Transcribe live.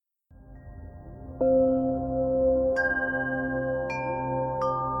Welcome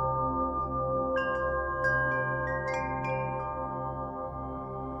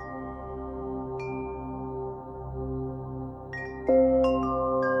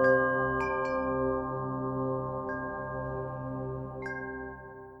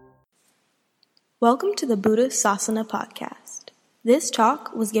to the Buddha Sasana podcast. This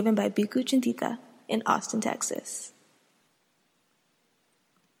talk was given by Bhikkhu Chintita in Austin, Texas.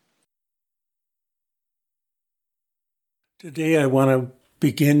 Today I want to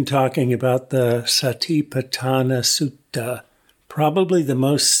begin talking about the Satipatthana Sutta, probably the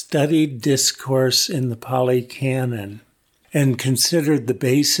most studied discourse in the Pali Canon, and considered the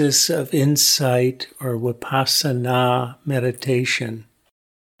basis of insight or vipassana meditation,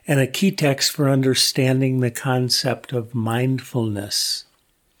 and a key text for understanding the concept of mindfulness.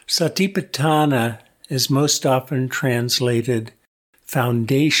 Satipatthana is most often translated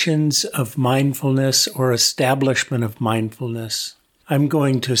foundations of mindfulness or establishment of mindfulness. I'm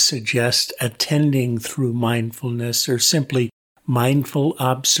going to suggest attending through mindfulness or simply mindful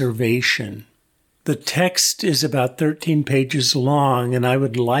observation. The text is about 13 pages long, and I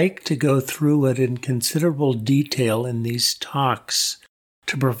would like to go through it in considerable detail in these talks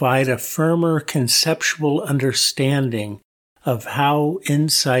to provide a firmer conceptual understanding of how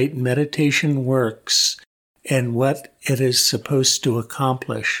insight meditation works and what it is supposed to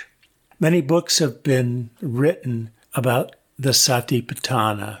accomplish. Many books have been written about the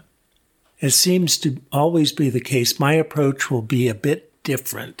Satipatthana. It seems to always be the case. My approach will be a bit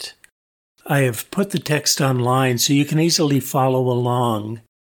different. I have put the text online so you can easily follow along.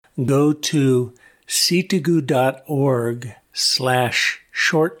 Go to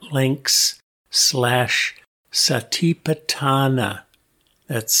citagu.org/shortlinks/Satipatthana.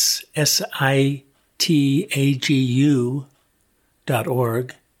 That's SITAGU.org/shortlinks,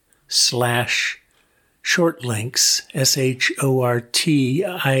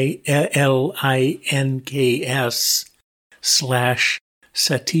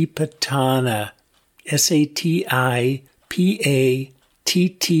 SHORTLINKS/Satipatthana,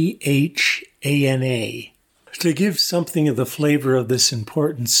 SATIPATTHANA. To give something of the flavor of this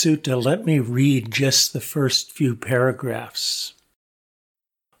important sutta, let me read just the first few paragraphs.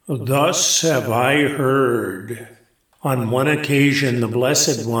 Thus have I heard. On one occasion, the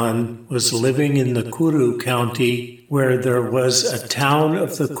Blessed One was living in the Kuru county, where there was a town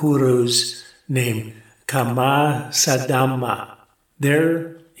of the Kurus named Kamasadhamma.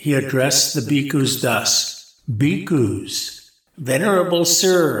 There he addressed the bhikkhus thus, Bhikkhus, Venerable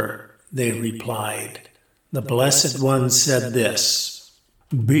Sir, they replied. The Blessed One said this,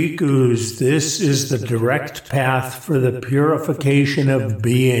 Bhikkhus, this is the direct path for the purification of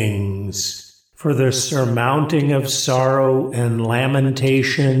beings, for the surmounting of sorrow and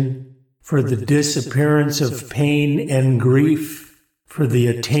lamentation, for the disappearance of pain and grief, for the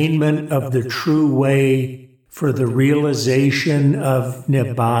attainment of the true way, for the realization of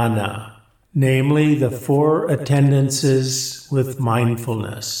Nibbana, namely the four attendances with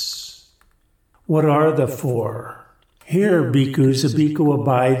mindfulness. What are the four? Here, bhikkhus, a bhikkhu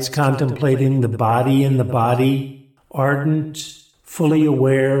abides contemplating the body in the body, ardent, fully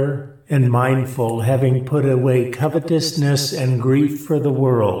aware, and mindful, having put away covetousness and grief for the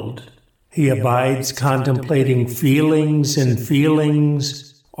world. He abides contemplating feelings and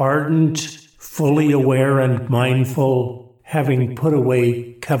feelings, ardent, fully aware and mindful, having put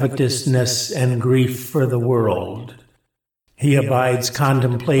away covetousness and grief for the world. He abides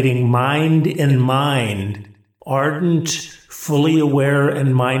contemplating mind in mind, ardent, fully aware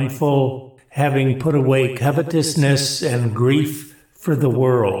and mindful, having put away covetousness and grief for the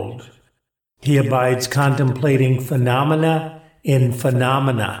world. He abides contemplating phenomena in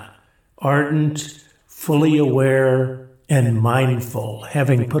phenomena, ardent, fully aware, and mindful,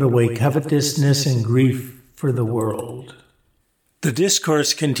 having put away covetousness and grief for the world. The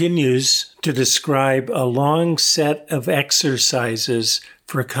discourse continues to describe a long set of exercises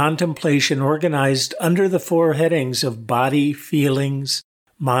for contemplation organized under the four headings of body, feelings,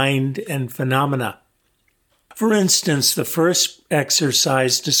 mind, and phenomena. For instance, the first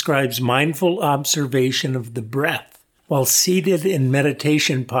exercise describes mindful observation of the breath while seated in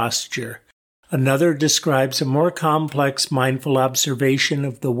meditation posture. Another describes a more complex mindful observation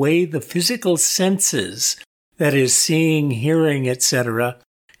of the way the physical senses, that is, seeing, hearing, etc.,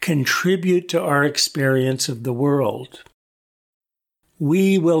 contribute to our experience of the world.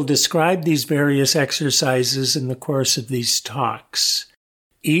 We will describe these various exercises in the course of these talks.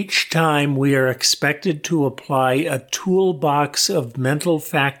 Each time we are expected to apply a toolbox of mental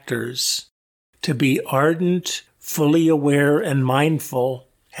factors to be ardent, fully aware, and mindful,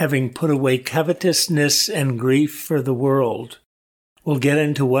 having put away covetousness and grief for the world. We'll get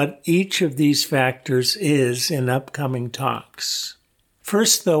into what each of these factors is in upcoming talks.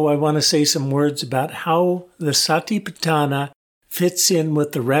 First, though, I want to say some words about how the Satipatthana fits in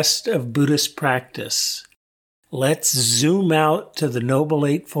with the rest of Buddhist practice. Let's zoom out to the Noble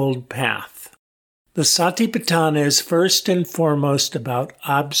Eightfold Path. The Satipatthana is first and foremost about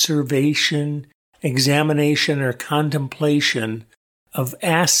observation, examination, or contemplation of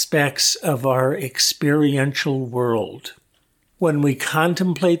aspects of our experiential world. When we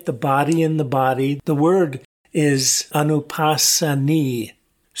contemplate the body in the body, the word is anupassani,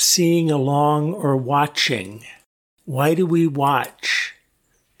 seeing along or watching. Why do we watch?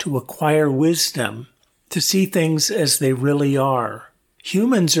 To acquire wisdom, to see things as they really are.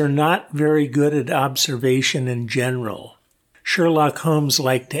 Humans are not very good at observation in general. Sherlock Holmes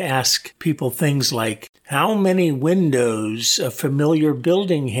liked to ask people things like, how many windows a familiar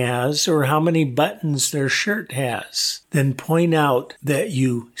building has or how many buttons their shirt has. Then point out that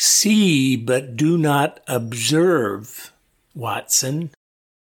you see but do not observe, Watson.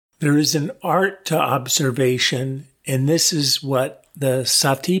 There is an art to observation, and this is what the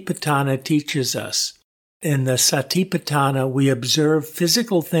Satipatthana teaches us. In the Satipatthana, we observe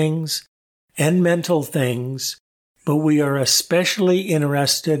physical things and mental things, but we are especially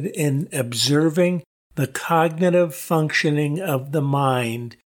interested in observing the cognitive functioning of the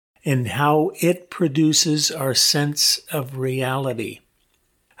mind and how it produces our sense of reality.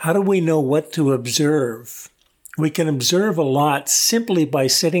 How do we know what to observe? We can observe a lot simply by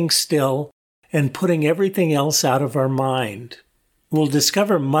sitting still and putting everything else out of our mind. We'll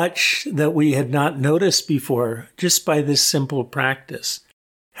discover much that we had not noticed before just by this simple practice.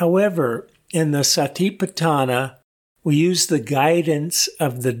 However, in the Satipatthana, we use the guidance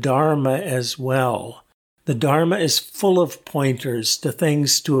of the Dharma as well. The Dharma is full of pointers to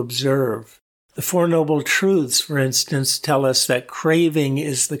things to observe. The Four Noble Truths, for instance, tell us that craving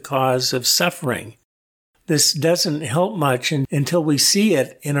is the cause of suffering. This doesn't help much until we see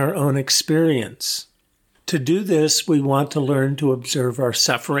it in our own experience. To do this, we want to learn to observe our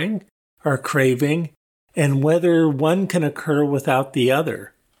suffering, our craving, and whether one can occur without the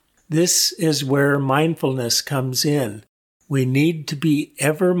other. This is where mindfulness comes in. We need to be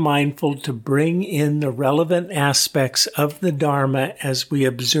ever mindful to bring in the relevant aspects of the Dharma as we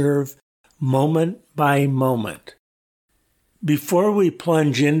observe moment by moment. Before we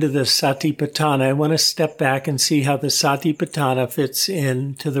plunge into the Satipatthana, I want to step back and see how the Satipatthana fits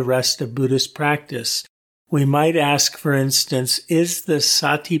into the rest of Buddhist practice. We might ask, for instance, is the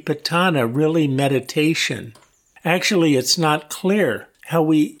Satipatthana really meditation? Actually, it's not clear how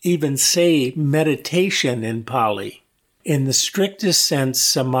we even say meditation in Pali. In the strictest sense,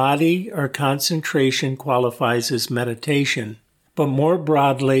 samadhi or concentration qualifies as meditation. But more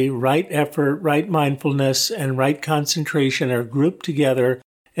broadly, right effort, right mindfulness, and right concentration are grouped together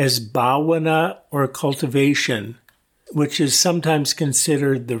as bhavana or cultivation, which is sometimes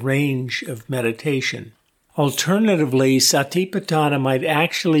considered the range of meditation. Alternatively, Satipatthana might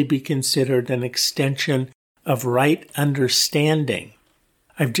actually be considered an extension of right understanding.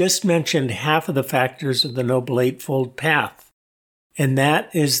 I've just mentioned half of the factors of the Noble Eightfold Path, and that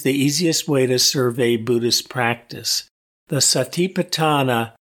is the easiest way to survey Buddhist practice. The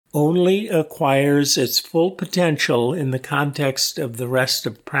Satipatthana only acquires its full potential in the context of the rest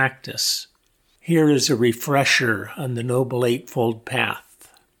of practice. Here is a refresher on the Noble Eightfold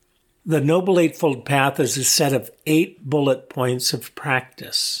Path. The Noble Eightfold Path is a set of 8 bullet points of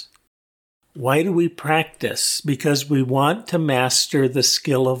practice. Why do we practice? Because we want to master the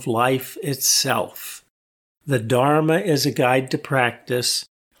skill of life itself. The Dharma is a guide to practice,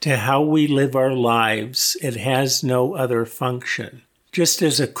 to how we live our lives. It has no other function. Just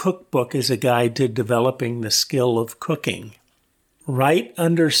as a cookbook is a guide to developing the skill of cooking. Right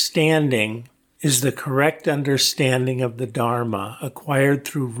understanding is the correct understanding of the Dharma, acquired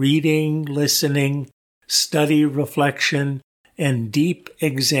through reading, listening, study, reflection, and deep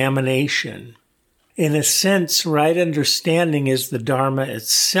examination. In a sense, right understanding is the Dharma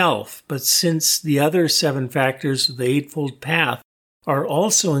itself, but since the other 7 factors of the Eightfold Path are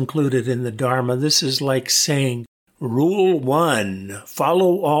also included in the Dharma, this is like saying, Rule 1,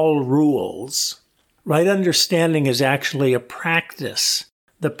 follow all rules. Right understanding is actually a practice,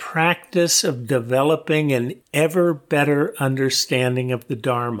 the practice of developing an ever better understanding of the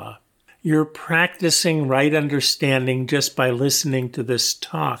Dharma. You're practicing right understanding just by listening to this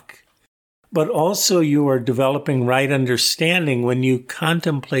talk. But also you are developing right understanding when you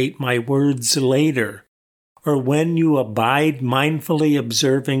contemplate my words later, or when you abide mindfully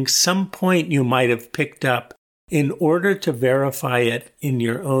observing some point you might have picked up in order to verify it in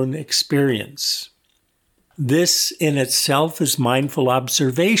your own experience. This in itself is mindful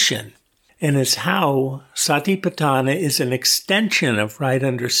observation, and is how Satipatthana is an extension of right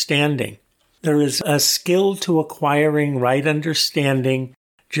understanding. There is a skill to acquiring right understanding,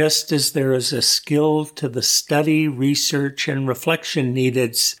 just as there is a skill to the study, research, and reflection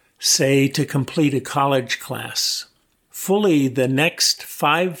needed, say, to complete a college class. Fully, the next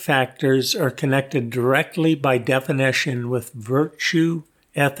 5 factors are connected directly by definition with virtue,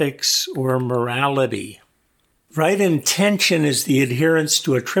 ethics, or morality. Right intention is the adherence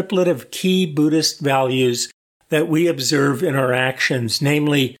to a triplet of key Buddhist values that we observe in our actions,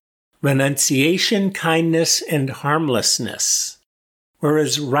 namely renunciation, kindness, and harmlessness.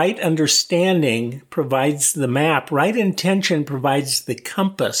 Whereas right understanding provides the map, right intention provides the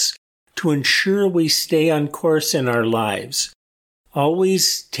compass to ensure we stay on course in our lives.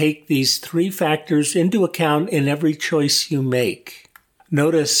 Always take these 3 factors into account in every choice you make.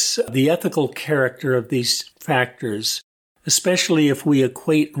 Notice the ethical character of these factors, especially if we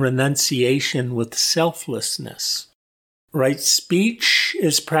equate renunciation with selflessness. Right speech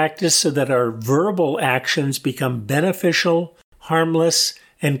is practiced so that our verbal actions become beneficial, harmless,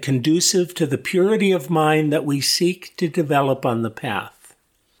 and conducive to the purity of mind that we seek to develop on the path.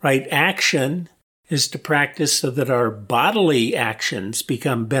 Right action is to practice so that our bodily actions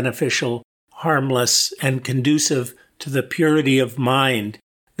become beneficial, harmless, and conducive to the purity of mind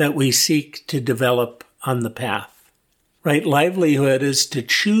that we seek to develop on the path. Right livelihood is to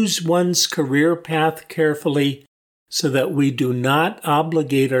choose one's career path carefully so that we do not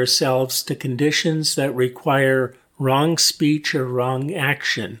obligate ourselves to conditions that require wrong speech or wrong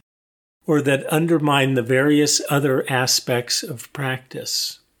action, or that undermine the various other aspects of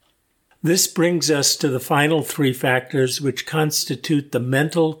practice. This brings us to the final 3 factors which constitute the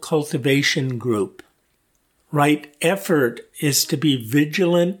mental cultivation group. Right effort is to be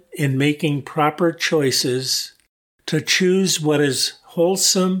vigilant in making proper choices, to choose what is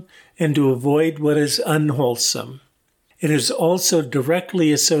wholesome and to avoid what is unwholesome. It is also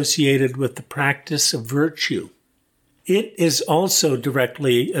directly associated with the practice of virtue. It is also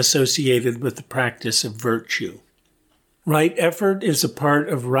directly associated with the practice of virtue. Right effort is a part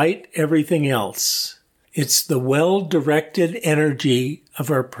of right everything else. It's the well-directed energy of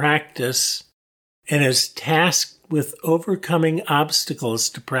our practice and is tasked with overcoming obstacles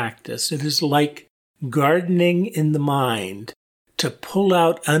to practice. It is like gardening in the mind, to pull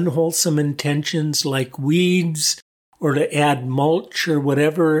out unwholesome intentions like weeds, or to add mulch or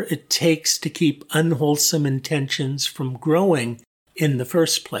whatever it takes to keep unwholesome intentions from growing in the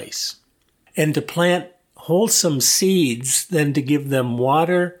first place. And to plant wholesome seeds, then to give them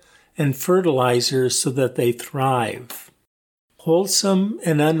water and fertilizer so that they thrive. Wholesome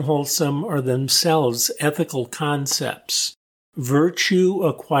and unwholesome are themselves ethical concepts. Virtue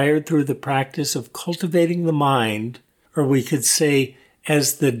acquired through the practice of cultivating the mind, or we could say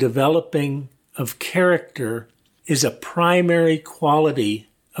as the developing of character, is a primary quality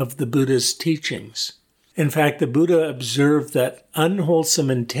of the Buddha's teachings. In fact, the Buddha observed that unwholesome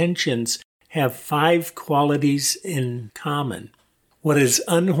intentions have 5 qualities in common. What is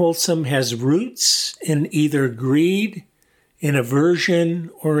unwholesome has roots in either greed, in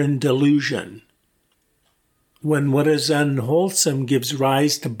aversion, or in delusion. When what is unwholesome gives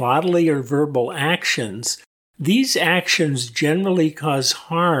rise to bodily or verbal actions, these actions generally cause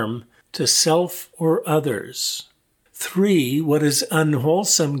harm to self or others. 3, what is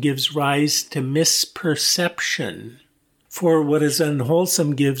unwholesome gives rise to misperception. 4, what is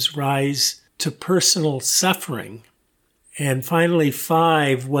unwholesome gives rise to personal suffering. And finally,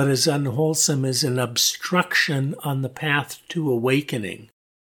 5, what is unwholesome is an obstruction on the path to awakening.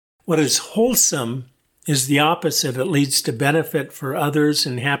 What is wholesome is the opposite. It leads to benefit for others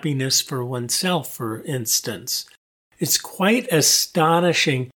and happiness for oneself, for instance. It's quite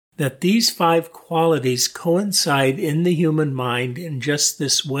astonishing that these 5 qualities coincide in the human mind in just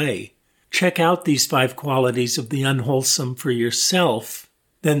this way. Check out these 5 qualities of the unwholesome for yourself,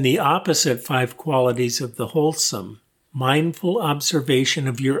 then the opposite 5 qualities of the wholesome. Mindful observation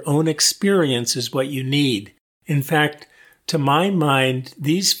of your own experience is what you need. In fact, to my mind,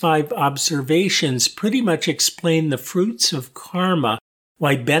 these 5 observations pretty much explain the fruits of karma,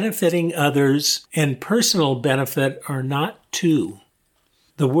 why benefiting others and personal benefit are not two.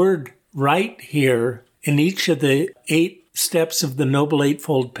 The word right here in each of the 8 steps of the Noble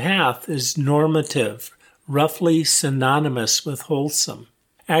Eightfold Path is normative, roughly synonymous with wholesome.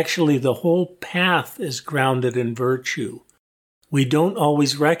 Actually, the whole path is grounded in virtue. We don't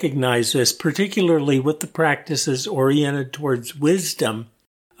always recognize this, particularly with the practices oriented towards wisdom,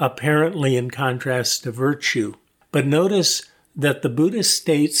 apparently in contrast to virtue. But notice that the Buddha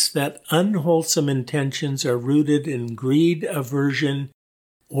states that unwholesome intentions are rooted in greed, aversion,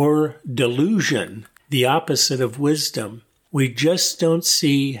 or delusion, the opposite of wisdom. We just don't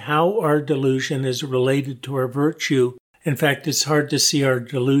see how our delusion is related to our virtue. In fact, it's hard to see our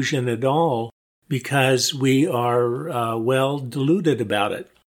delusion at all because we are well deluded about it.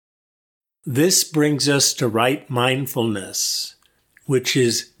 This brings us to right mindfulness, which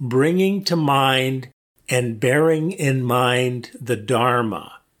is bringing to mind and bearing in mind the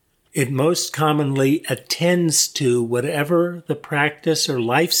Dharma. It most commonly attends to whatever the practice or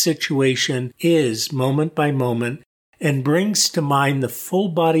life situation is moment by moment and brings to mind the full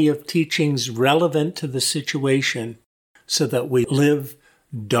body of teachings relevant to the situation so that we live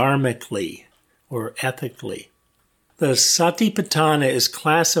dharmically or ethically. The Satipatthana is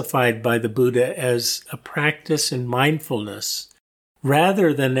classified by the Buddha as a practice in mindfulness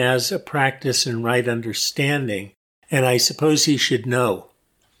rather than as a practice in right understanding, and I suppose he should know.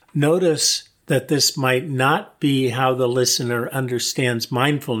 Notice that this might not be how the listener understands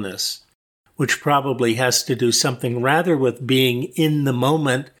mindfulness, which probably has to do something rather with being in the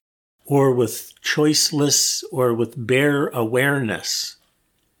moment or with choiceless or with bare awareness.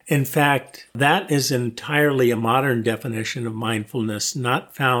 In fact, that is entirely a modern definition of mindfulness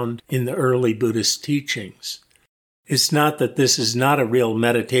not found in the early Buddhist teachings. It's not that this is not a real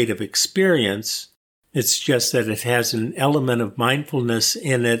meditative experience, it's just that it has an element of mindfulness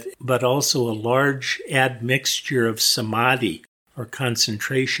in it, but also a large admixture of samadhi or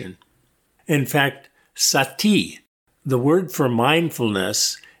concentration. In fact, sati, the word for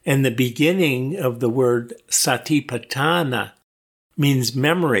mindfulness, and the beginning of the word satipatthana, means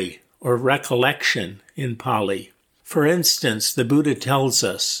memory or recollection in Pali. For instance, the Buddha tells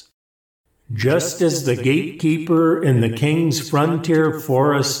us, "Just as the gatekeeper in the king's frontier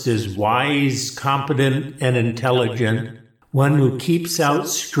forest is wise, competent, and intelligent, one who keeps out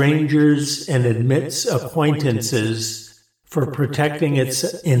strangers and admits acquaintances for protecting its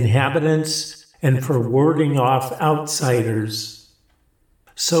inhabitants and for warding off outsiders,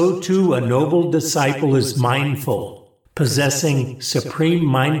 so too a noble disciple is mindful, possessing supreme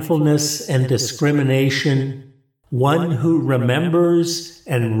mindfulness and discrimination, one who remembers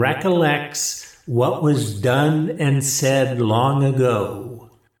and recollects what was done and said long ago.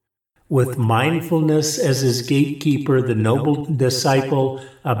 With mindfulness as his gatekeeper, the noble disciple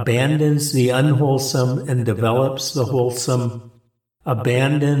abandons the unwholesome and develops the wholesome,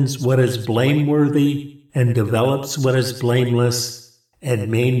 abandons what is blameworthy and develops what is blameless,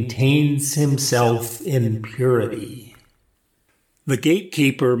 and maintains himself in purity." The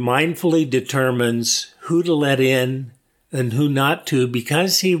gatekeeper mindfully determines who to let in and who not to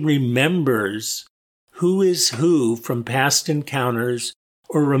because he remembers who is who from past encounters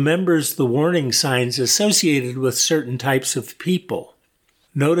or remembers the warning signs associated with certain types of people.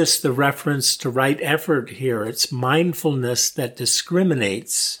 Notice the reference to right effort here. It's mindfulness that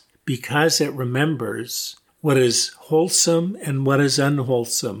discriminates because it remembers what is wholesome and what is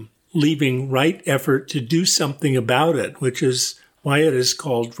unwholesome, leaving right effort to do something about it, which is why it is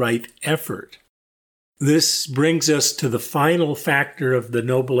called right effort. This brings us to the final factor of the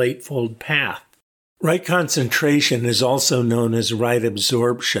Noble Eightfold Path. Right concentration is also known as right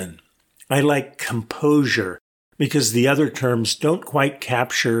absorption. I like composure because the other terms don't quite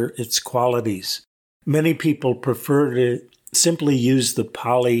capture its qualities. Many people prefer to simply use the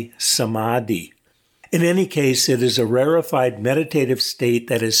Pali samadhi. In any case, it is a rarefied meditative state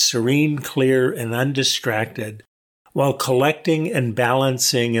that is serene, clear, and undistracted, while collecting and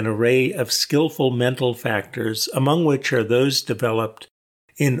balancing an array of skillful mental factors, among which are those developed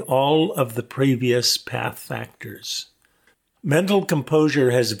in all of the previous path factors. Mental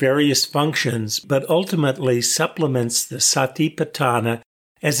composure has various functions, but ultimately supplements the Satipatthana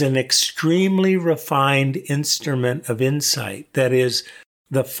as an extremely refined instrument of insight, that is,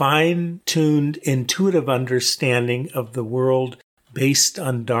 the fine-tuned intuitive understanding of the world based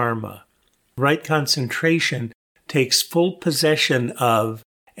on Dharma. Right concentration takes full possession of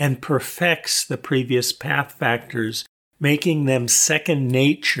and perfects the previous path factors, making them second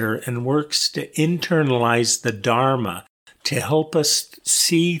nature, and works to internalize the Dharma to help us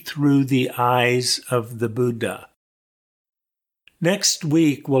see through the eyes of the Buddha. Next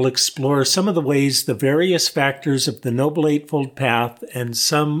week, we'll explore some of the ways the various factors of the Noble Eightfold Path and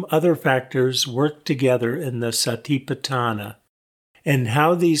some other factors work together in the Satipatthana, and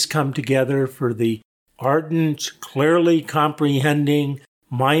how these come together for the ardent, clearly comprehending,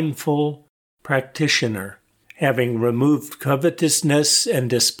 mindful practitioner, having removed covetousness and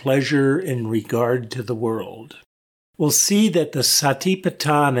displeasure in regard to the world. we'll see that the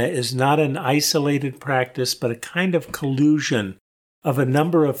Satipatthana is not an isolated practice, but a kind of collusion of a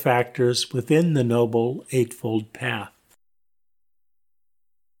number of factors within the Noble Eightfold Path.